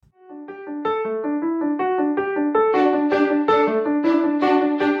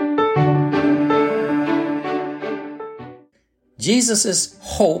Jesus'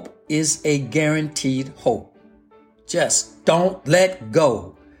 hope is a guaranteed hope. Just don't let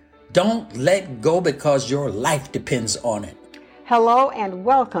go. Don't let go because your life depends on it. Hello and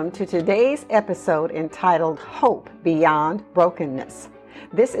welcome to today's episode entitled Hope Beyond Brokenness.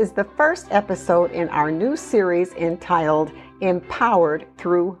 This is the first episode in our new series entitled Empowered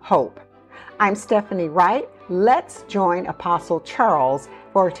Through Hope. I'm Stephanie Wright. Let's join Apostle Charles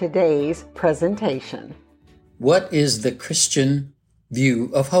for today's presentation. What is the Christian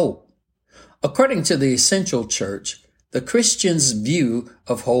view of hope? According to the Essential Church, the Christian's view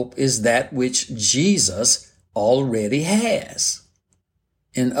of hope is that which Jesus already has.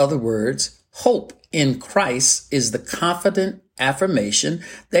 In other words, hope in Christ is the confident affirmation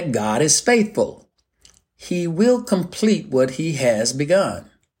that God is faithful. He will complete what he has begun.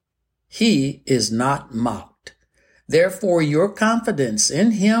 He is not mocked. Therefore, your confidence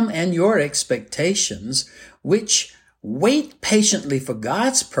in him and your expectations, which wait patiently for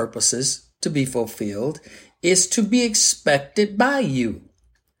God's purposes to be fulfilled, is to be expected by you.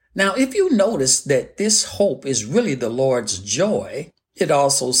 Now, if you notice that this hope is really the Lord's joy, it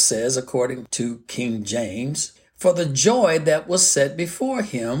also says, according to King James, for the joy that was set before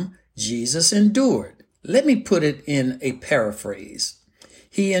him, Jesus endured. Let me put it in a paraphrase.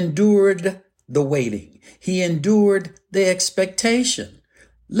 He endured the waiting. He endured the expectation.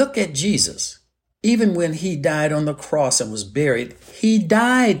 Look at Jesus. Even when he died on the cross and was buried, he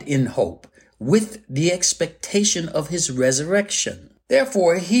died in hope with the expectation of his resurrection.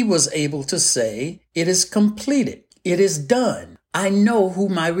 Therefore, he was able to say, it is completed. It is done. I know who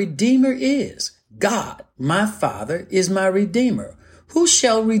my Redeemer is. God, my Father, is my Redeemer. Who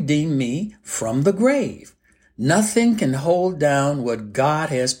shall redeem me from the grave? Nothing can hold down what God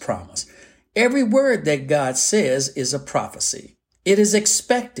has promised. Every word that God says is a prophecy. It is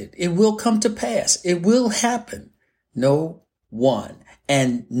expected. It will come to pass. It will happen. No one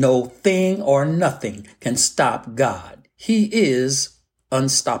and no thing or nothing can stop God. He is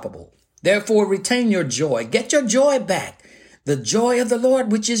unstoppable. Therefore, retain your joy. Get your joy back. The joy of the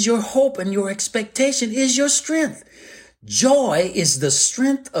Lord, which is your hope and your expectation, is your strength. Joy is the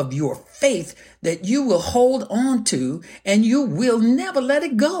strength of your faith that you will hold on to, and you will never let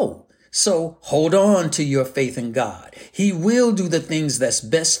it go. So hold on to your faith in God. He will do the things that's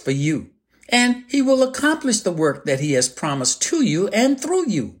best for you, and he will accomplish the work that he has promised to you and through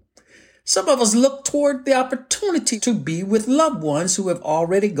you. Some of us look toward the opportunity to be with loved ones who have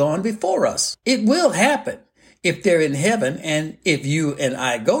already gone before us. It will happen if they're in heaven, and if you and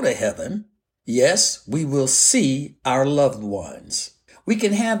I go to heaven. Yes, we will see our loved ones. We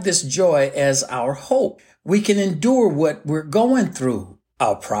can have this joy as our hope. We can endure what we're going through,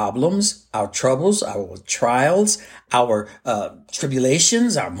 our problems, our troubles, our trials, our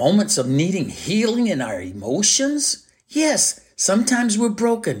tribulations, our moments of needing healing in our emotions. Yes, sometimes we're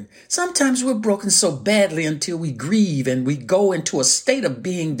broken. Sometimes we're broken so badly until we grieve and we go into a state of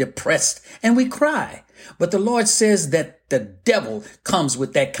being depressed and we cry. But the Lord says that the devil comes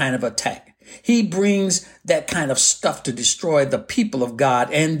with that kind of attack. He brings that kind of stuff to destroy the people of God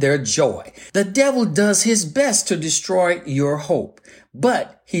and their joy. The devil does his best to destroy your hope,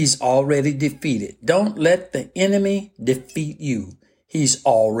 but he's already defeated. Don't let the enemy defeat you. He's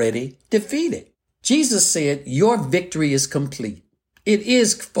already defeated. Jesus said, your victory is complete. It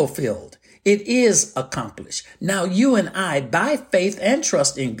is fulfilled. It is accomplished. Now you and I, by faith and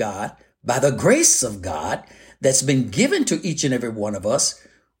trust in God, by the grace of God that's been given to each and every one of us,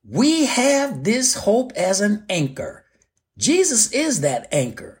 we have this hope as an anchor. Jesus is that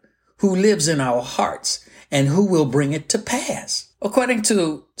anchor who lives in our hearts and who will bring it to pass. According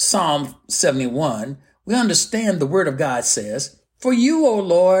to Psalm 71, we understand the word of God says, for you, O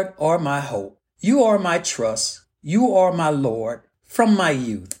Lord, are my hope. You are my trust. You are my Lord. From my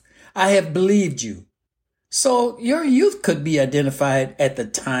youth, I have believed you. So your youth could be identified at the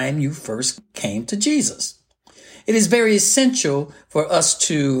time you first came to Jesus. It is very essential for us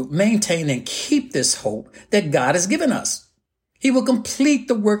to maintain and keep this hope that God has given us. He will complete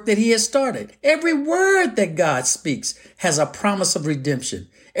the work that he has started. Every word that God speaks has a promise of redemption.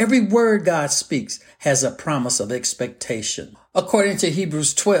 Every word God speaks has a promise of expectation. According to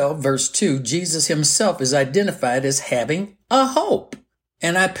Hebrews 12, verse 2, Jesus himself is identified as having a hope.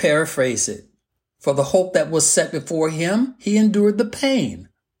 And I paraphrase it. For the hope that was set before him, he endured the pain.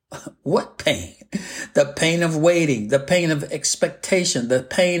 What pain? The pain of waiting, the pain of expectation, the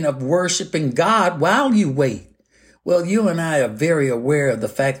pain of worshiping God while you wait. Well, you and I are very aware of the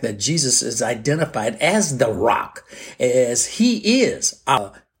fact that Jesus is identified as the rock, as he is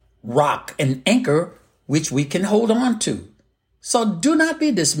our rock and anchor, which we can hold on to. So do not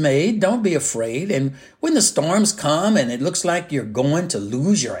be dismayed. Don't be afraid. And when the storms come and it looks like you're going to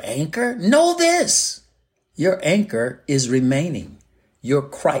lose your anchor, know this: your anchor is remaining. Your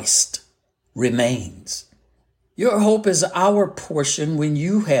Christ remains. Your hope is our portion when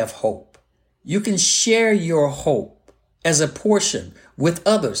you have hope. You can share your hope as a portion with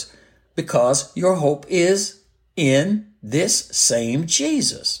others because your hope is in this same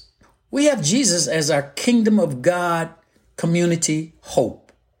Jesus. We have Jesus as our kingdom of God community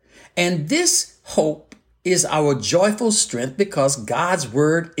hope. And this hope is our joyful strength because God's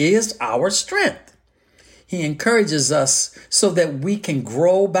word is our strength. He encourages us so that we can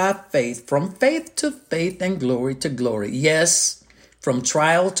grow by faith, from faith to faith and glory to glory. Yes, from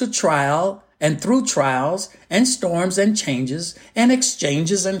trial to trial and through trials and storms and changes and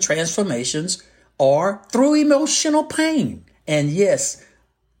exchanges and transformations, or through emotional pain. And yes,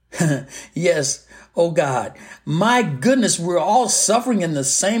 yes, oh God, my goodness, we're all suffering in the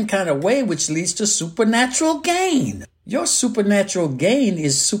same kind of way, which leads to supernatural gain. Your supernatural gain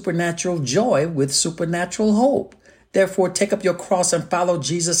is supernatural joy with supernatural hope. Therefore, take up your cross and follow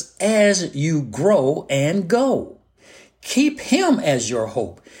Jesus as you grow and go. Keep him as your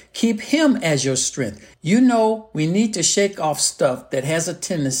hope. Keep him as your strength. You know, we need to shake off stuff that has a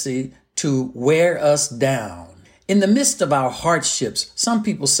tendency to wear us down. In the midst of our hardships, some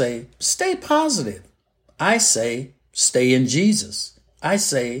people say, stay positive. I say, stay in Jesus. I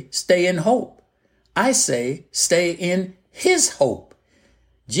say, stay in hope. I say, stay in his hope.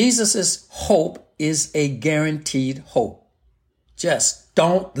 Jesus's hope is a guaranteed hope. Just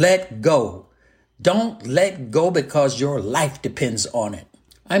don't let go. Don't let go because your life depends on it.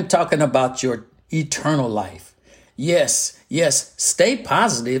 I'm talking about your eternal life. Yes, stay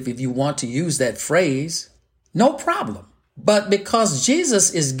positive if you want to use that phrase. No problem. But because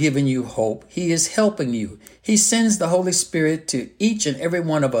Jesus is giving you hope, he is helping you. He sends the Holy Spirit to each and every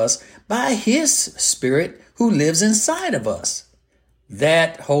one of us by his Spirit who lives inside of us.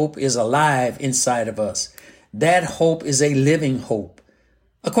 That hope is alive inside of us. That hope is a living hope.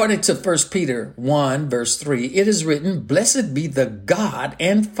 According to 1 Peter 1, verse 3, it is written, "Blessed be the God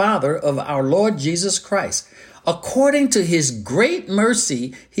and Father of our Lord Jesus Christ. According to his great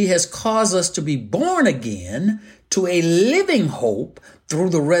mercy, he has caused us to be born again to a living hope through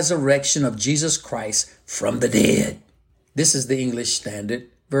the resurrection of Jesus Christ from the dead." This is the English Standard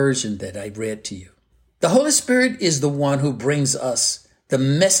Version that I read to you. The Holy Spirit is the one who brings us the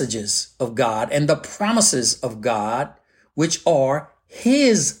messages of God and the promises of God, which are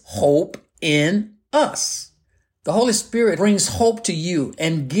his hope in us. The Holy Spirit brings hope to you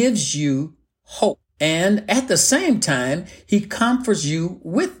and gives you hope. And at the same time, he comforts you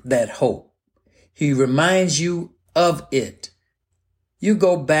with that hope. He reminds you of it. You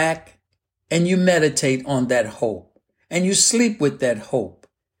go back and you meditate on that hope, and you sleep with that hope,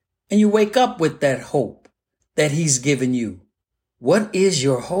 and you wake up with that hope that he's given you. What is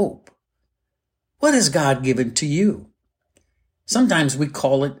your hope? What has God given to you? Sometimes we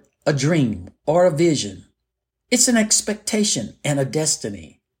call it a dream or a vision. It's an expectation and a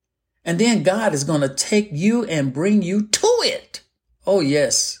destiny. And then God is going to take you and bring you to it. Oh,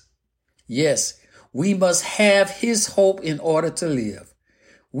 yes. Yes, we must have his hope in order to live.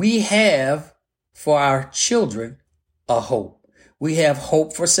 We have for our children a hope. We have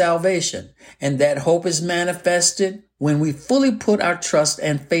hope for salvation. And that hope is manifested when we fully put our trust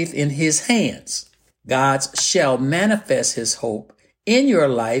and faith in his hands. God shall manifest his hope in your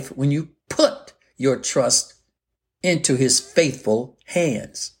life when you put your trust into his faithful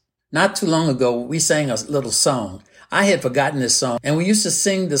hands. Not too long ago, we sang a little song. I had forgotten this song, and we used to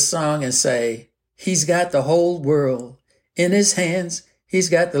sing the song and say, he's got the whole world in his hands. He's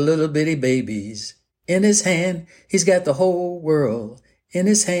got the little bitty babies in his hand. He's got the whole world in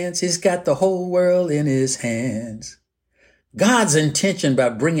his hands. He's got the whole world in his hands. God's intention by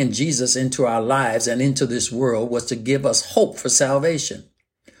bringing Jesus into our lives and into this world was to give us hope for salvation,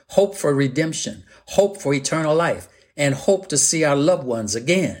 hope for redemption, hope for eternal life, and hope to see our loved ones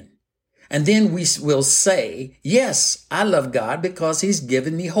again. And then we will say, yes, I love God because he's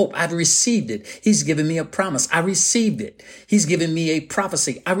given me hope. I've received it. He's given me a promise. I received it. He's given me a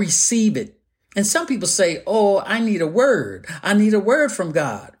prophecy. I receive it. And some people say, oh, I need a word. I need a word from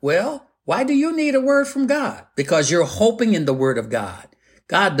God. Well, why do you need a word from God? Because you're hoping in the word of God.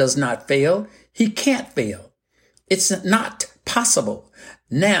 God does not fail. He can't fail. It's not possible.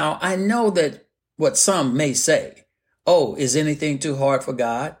 Now, I know that what some may say, oh, is anything too hard for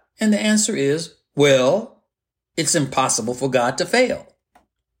God? And the answer is, well, it's impossible for God to fail.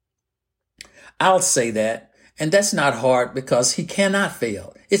 I'll say that, and that's not hard because he cannot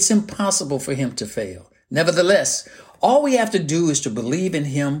fail. It's impossible for him to fail. Nevertheless, All we have to do is to believe in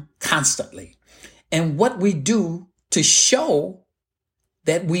him constantly. And what we do to show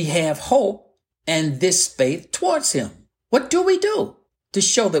that we have hope and this faith towards him. What do we do to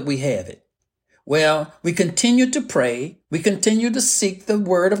show that we have it? Well, we continue to pray. We continue to seek the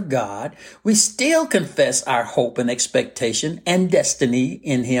word of God. We still confess our hope and expectation and destiny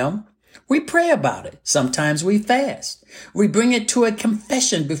in him. We pray about it. Sometimes we fast. We bring it to a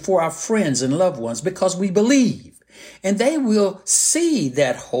confession before our friends and loved ones because we believe, and they will see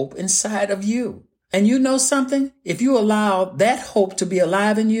that hope inside of you. And you know something? If you allow that hope to be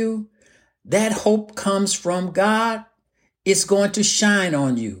alive in you, that hope comes from God. It's going to shine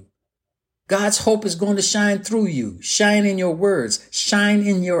on you. God's hope is going to shine through you, shine in your words, shine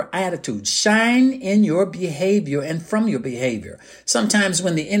in your attitude, shine in your behavior and from your behavior. Sometimes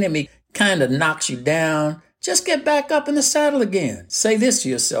when the enemy kind of knocks you down, just get back up in the saddle again. Say this to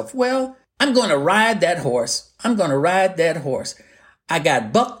yourself, well, I'm going to ride that horse. I'm going to ride that horse. I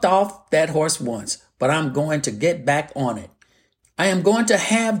got bucked off that horse once, but I'm going to get back on it. I am going to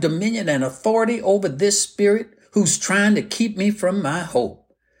have dominion and authority over this spirit who's trying to keep me from my hope.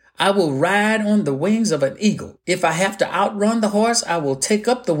 I will ride on the wings of an eagle. If I have to outrun the horse, I will take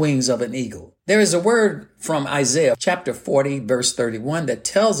up the wings of an eagle. There is a word from Isaiah chapter 40, verse 31 that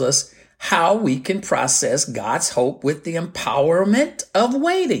tells us how we can process God's hope with the empowerment of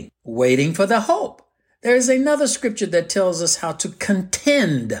waiting for the hope. There is another scripture that tells us how to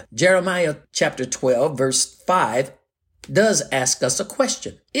contend. Jeremiah chapter 12, verse 5 does ask us a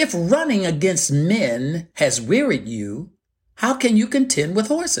question. If running against men has wearied you, how can you contend with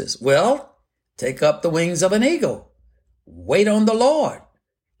horses? Well, take up the wings of an eagle. Wait on the Lord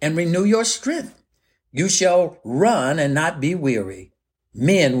and renew your strength. You shall run and not be weary.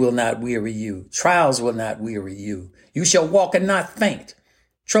 Men will not weary you. Trials will not weary you. You shall walk and not faint.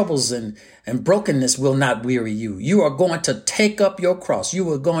 Troubles and brokenness will not weary you. You are going to take up your cross.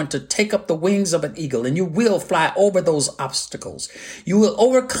 You are going to take up the wings of an eagle, and you will fly over those obstacles. You will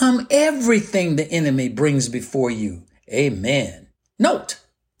overcome everything the enemy brings before you. Amen. Note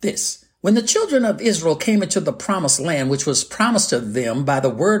this. When the children of Israel came into the promised land, which was promised to them by the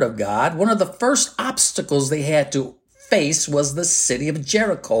word of God, one of the first obstacles they had to face was the city of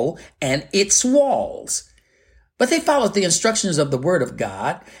Jericho and its walls. But they followed the instructions of the word of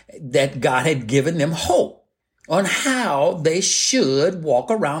God, that God had given them hope on how they should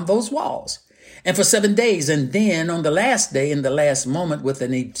walk around those walls. And for 7 days, and then on the last day, in the last moment, with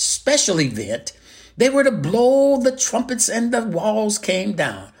a special event, they were to blow the trumpets and the walls came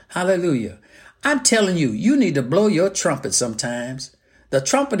down. Hallelujah. I'm telling you, you need to blow your trumpet sometimes. The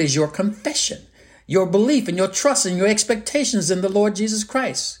trumpet is your confession, your belief and your trust and your expectations in the Lord Jesus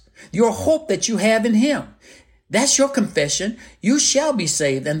Christ, your hope that you have in him. That's your confession. You shall be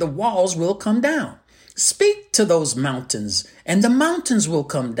saved and the walls will come down. Speak to those mountains and the mountains will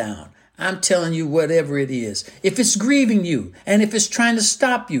come down. I'm telling you, whatever it is, if it's grieving you and if it's trying to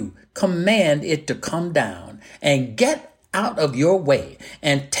stop you, command it to come down and get out of your way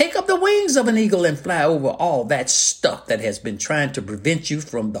and take up the wings of an eagle and fly over all that stuff that has been trying to prevent you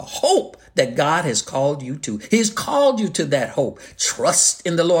from the hope that God has called you to. He's called you to that hope. Trust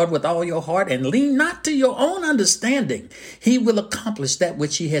in the Lord with all your heart and lean not to your own understanding. He will accomplish that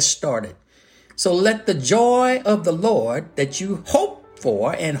which he has started. So let the joy of the Lord that you hope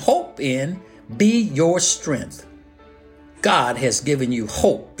for and hope in be your strength. God has given you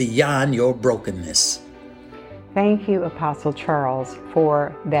hope beyond your brokenness. Thank you, Apostle Charles,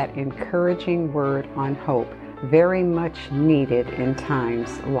 for that encouraging word on hope, very much needed in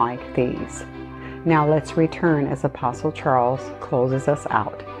times like these. Now let's return as Apostle Charles closes us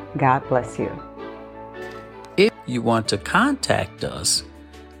out. God bless you. If you want to contact us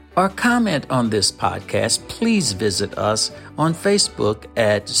or comment on this podcast, please visit us on Facebook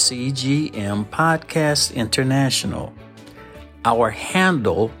at CGM Podcast International. Our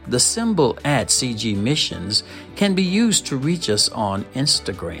handle, the symbol at CG Missions, can be used to reach us on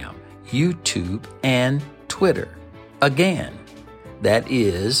Instagram, YouTube, and Twitter. Again, that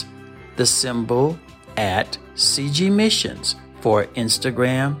is the symbol at CG Missions for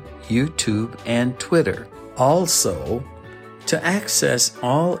Instagram, YouTube, and Twitter. Also, to access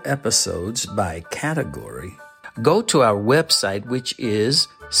all episodes by category, go to our website, which is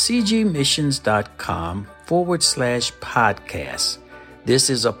cgmissions.com/podcast. This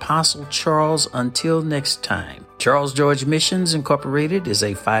is Apostle Charles. Until next time. Charles George Missions Incorporated is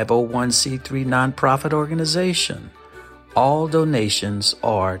a 501c3 nonprofit organization. All donations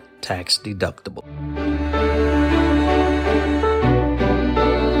are tax deductible.